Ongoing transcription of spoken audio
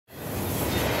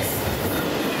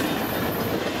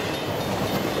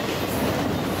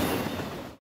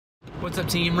What's up,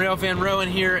 team? Railfan Rowan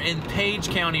here in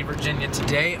Page County, Virginia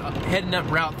today, heading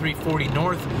up Route 340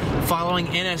 north, following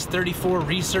NS34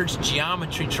 Research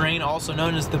Geometry Train, also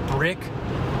known as the Brick,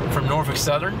 from Norfolk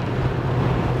Southern.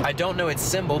 I don't know its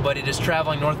symbol, but it is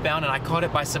traveling northbound, and I caught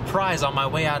it by surprise on my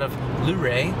way out of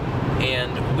Luray,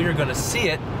 and we're going to see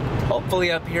it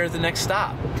hopefully up here at the next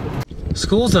stop.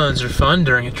 School zones are fun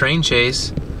during a train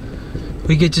chase.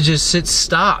 We get to just sit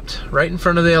stopped right in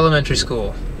front of the elementary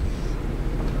school.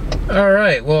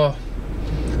 Alright, well,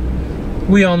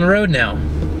 we on the road now.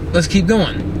 Let's keep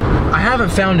going. I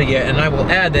haven't found it yet, and I will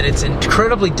add that it's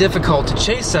incredibly difficult to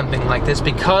chase something like this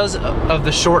because of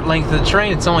the short length of the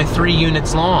train. It's only 3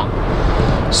 units long.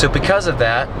 So because of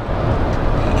that,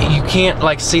 you can't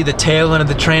like see the tail end of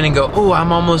the train and go, oh,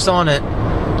 I'm almost on it.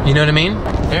 You know what I mean?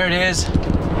 There it is.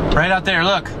 Right out there,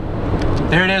 look.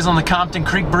 There it is on the Compton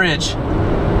Creek Bridge.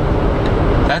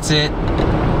 That's it.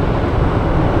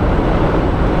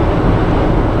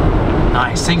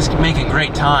 Nice, things making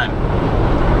great time.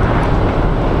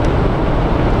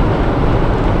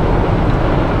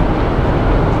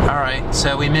 Alright,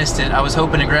 so we missed it. I was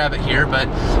hoping to grab it here, but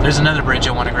there's another bridge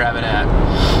I want to grab it at.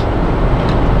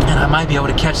 And I might be able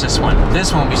to catch this one.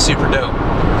 This one will be super dope.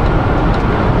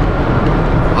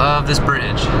 Love this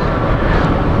bridge.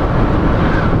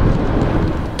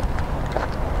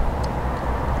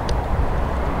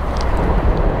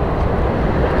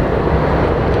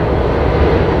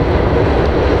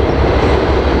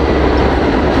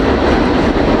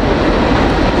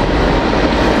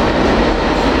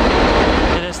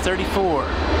 NS34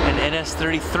 and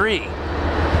NS33.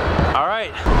 All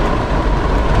right.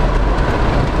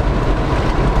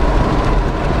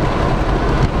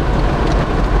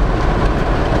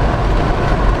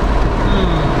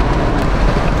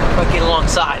 I'll get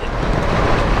alongside it.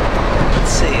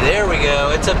 Let's see, there we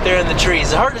go. It's up there in the trees.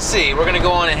 It's hard to see. We're gonna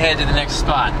go on ahead to the next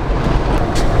spot.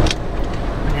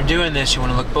 When you're doing this, you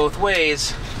wanna look both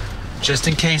ways, just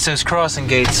in case those crossing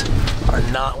gates are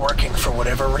not working for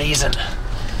whatever reason.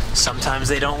 Sometimes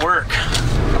they don't work.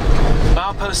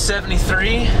 Milepost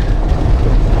 73.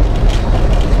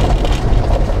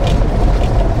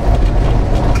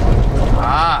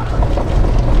 Ah,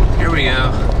 here we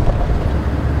go.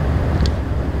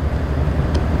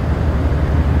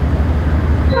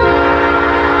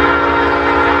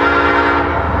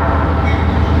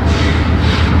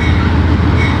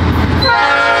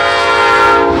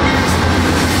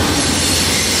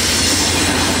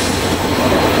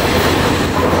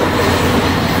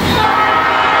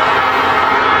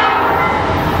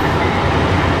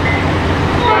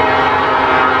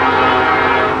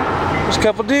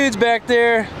 Couple dudes back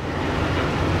there.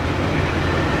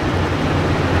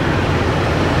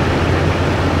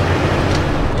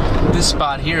 This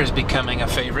spot here is becoming a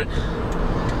favorite.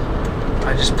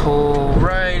 I just pull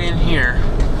right in here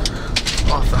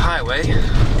off the highway.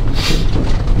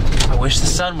 I wish the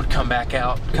sun would come back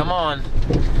out. Come on.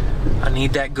 I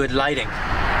need that good lighting.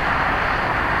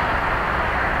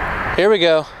 Here we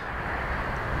go.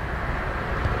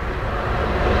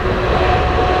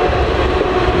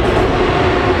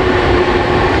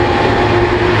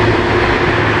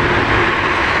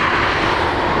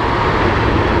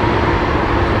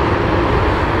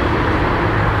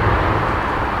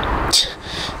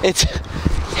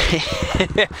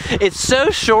 It's so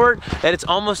short that it's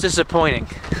almost disappointing.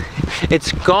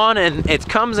 It's gone and it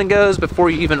comes and goes before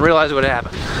you even realize what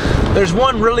happened. There's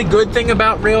one really good thing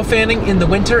about rail fanning in the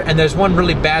winter, and there's one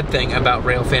really bad thing about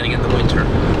rail fanning in the winter.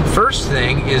 First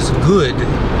thing is good,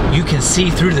 you can see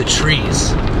through the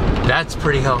trees. That's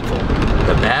pretty helpful.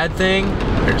 The bad thing,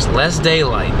 there's less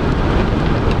daylight.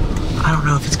 I don't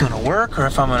know if it's gonna work or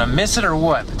if I'm gonna miss it or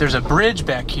what, but there's a bridge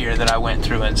back here that I went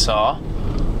through and saw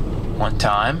one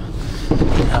time.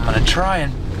 I'm gonna try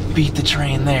and beat the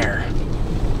train there.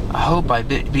 I hope I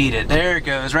beat it. There it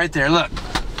goes, right there, look.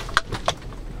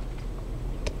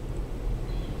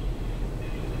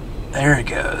 There it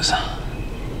goes.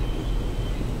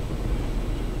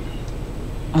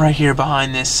 Right here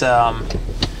behind this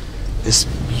this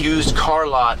used car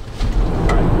lot.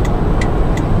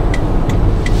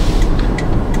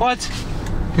 What?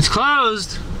 It's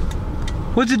closed?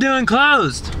 What's it doing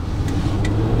closed?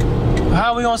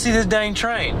 How are we gonna see this dang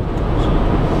train?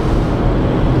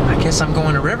 I guess I'm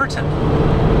going to Riverton.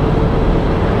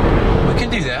 We can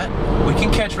do that. We can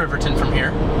catch Riverton from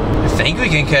here. I think we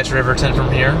can catch Riverton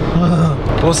from here.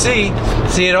 We'll see.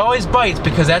 See, it always bites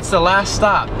because that's the last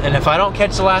stop. And if I don't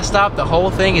catch the last stop, the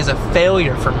whole thing is a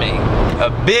failure for me. A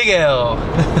big L.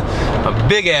 A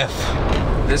big F.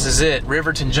 This is it,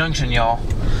 Riverton Junction, y'all.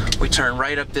 We turn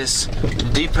right up this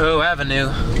Depot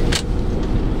Avenue.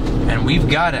 And we've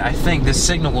got it. I think this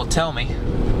signal will tell me.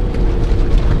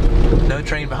 No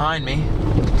train behind me.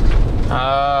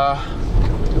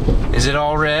 Is it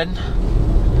all red?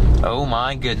 Oh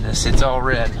my goodness, it's all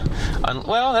red.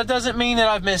 Well, that doesn't mean that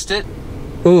I've missed it.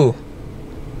 Ooh.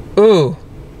 Ooh.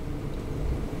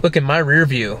 Look at my rear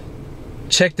view.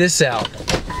 Check this out.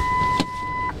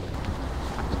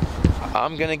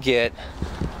 I'm gonna get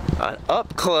an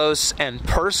up close and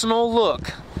personal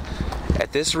look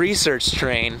at this research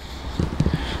train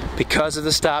because of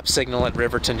the stop signal at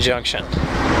Riverton Junction.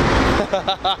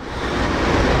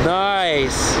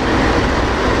 Nice.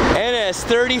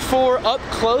 NS34 up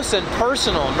close and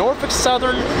personal, Norfolk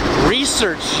Southern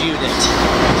Research Unit.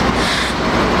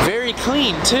 Very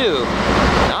clean too,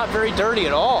 not very dirty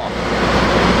at all.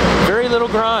 Very little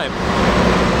grime.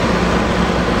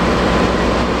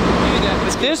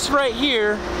 This right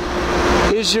here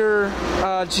is your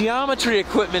geometry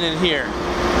equipment in here.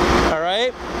 All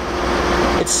right?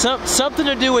 It's something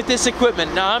to do with this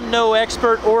equipment. Now, I'm no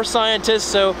expert or scientist,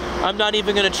 so I'm not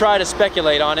even going to try to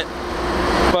speculate on it.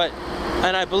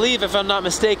 And I believe, if I'm not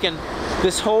mistaken,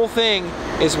 this whole thing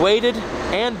is weighted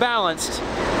and balanced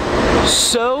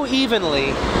so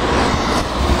evenly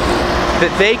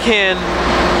that they can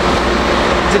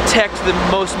detect the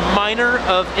most minor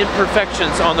of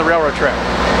imperfections on the railroad track.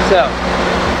 So,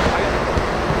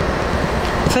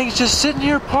 things just sitting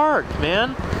here parked,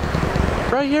 man.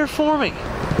 Right here for me.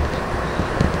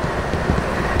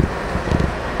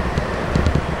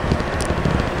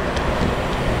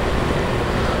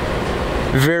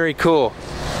 Very cool.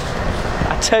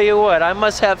 I tell you what, I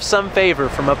must have some favor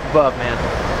from up above, man.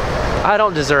 I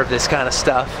don't deserve this kind of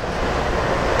stuff.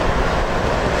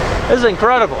 This is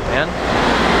incredible, man.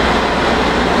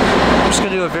 I'm just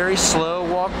gonna do a very slow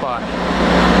walk by.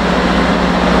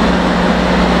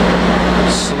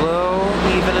 Slow,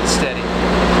 even and steady.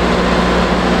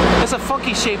 It's a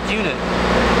funky shaped unit.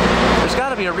 There's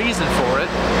gotta be a reason for it.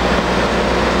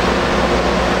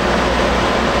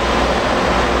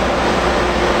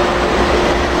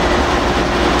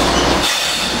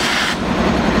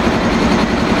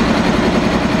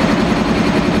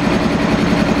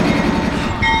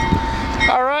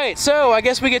 So I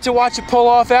guess we get to watch it pull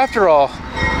off after all.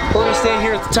 Let me stand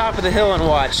here at the top of the hill and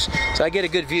watch so I get a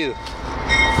good view.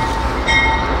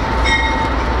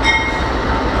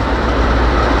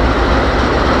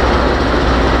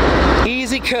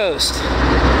 Easy coast.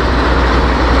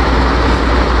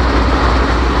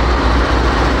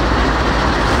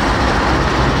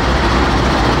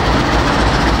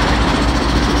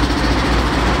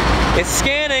 It's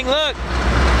scanning, look.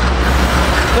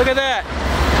 Look at that.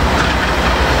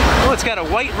 Oh, it's got a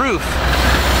white roof.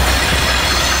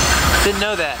 Didn't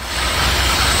know that.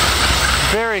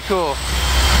 Very cool.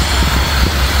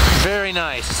 Very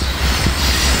nice.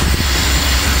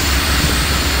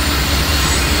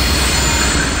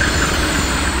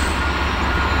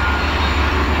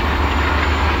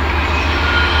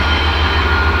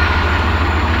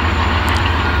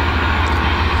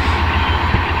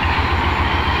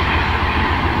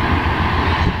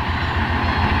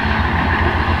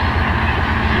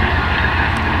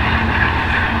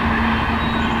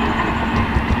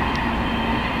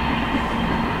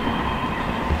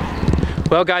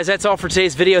 Well guys, that's all for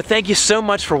today's video. Thank you so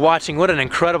much for watching. What an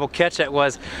incredible catch that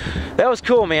was. That was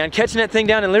cool, man. Catching that thing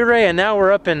down in Luray, and now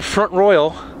we're up in Front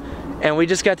Royal, and we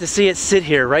just got to see it sit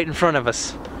here right in front of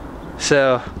us.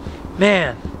 So,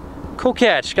 man, cool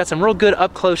catch. Got some real good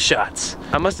up close shots.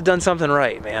 I must have done something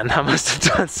right, man. I must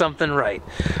have done something right.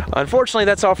 Unfortunately,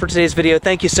 that's all for today's video.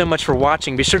 Thank you so much for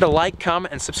watching. Be sure to like,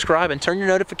 comment, and subscribe, and turn your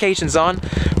notifications on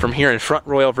from here in Front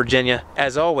Royal, Virginia.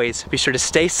 As always, be sure to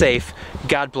stay safe,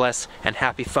 God bless, and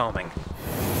happy foaming.